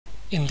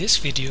In this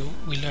video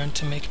we learn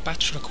to make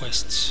batch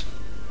requests.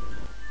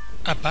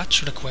 A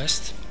batch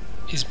request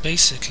is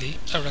basically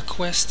a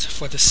request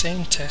for the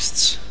same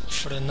tests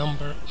for a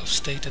number of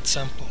stated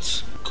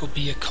samples. Could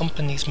be a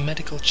company's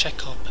medical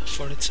checkup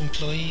for its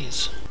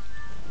employees.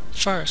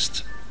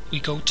 First, we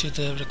go to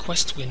the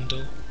request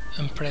window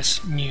and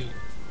press New.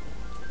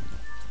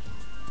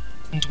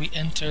 And we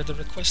enter the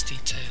request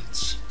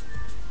details,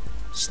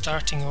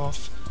 starting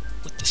off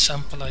with the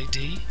sample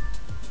ID,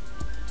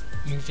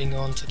 moving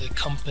on to the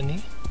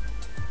company,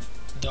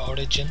 the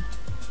origin,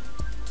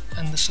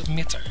 and the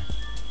submitter.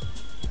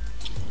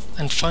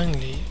 And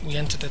finally, we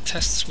enter the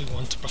tests we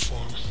want to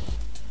perform.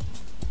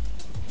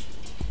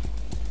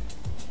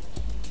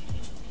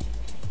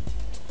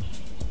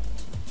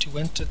 To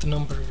enter the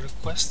number of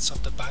requests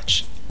of the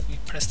batch, we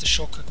press the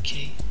shortcut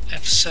key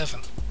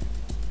F7.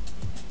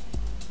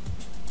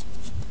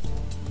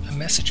 A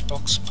message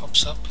box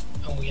pops up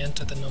and we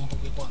enter the number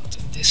we want,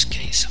 in this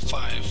case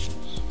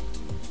 5.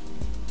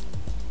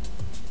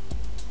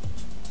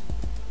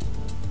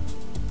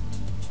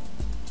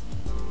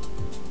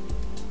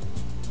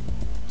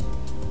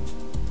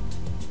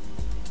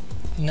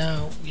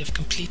 Now we have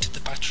completed the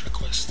batch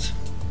request.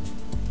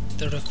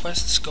 The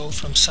requests go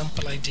from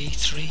sample ID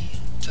 3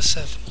 to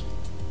 7.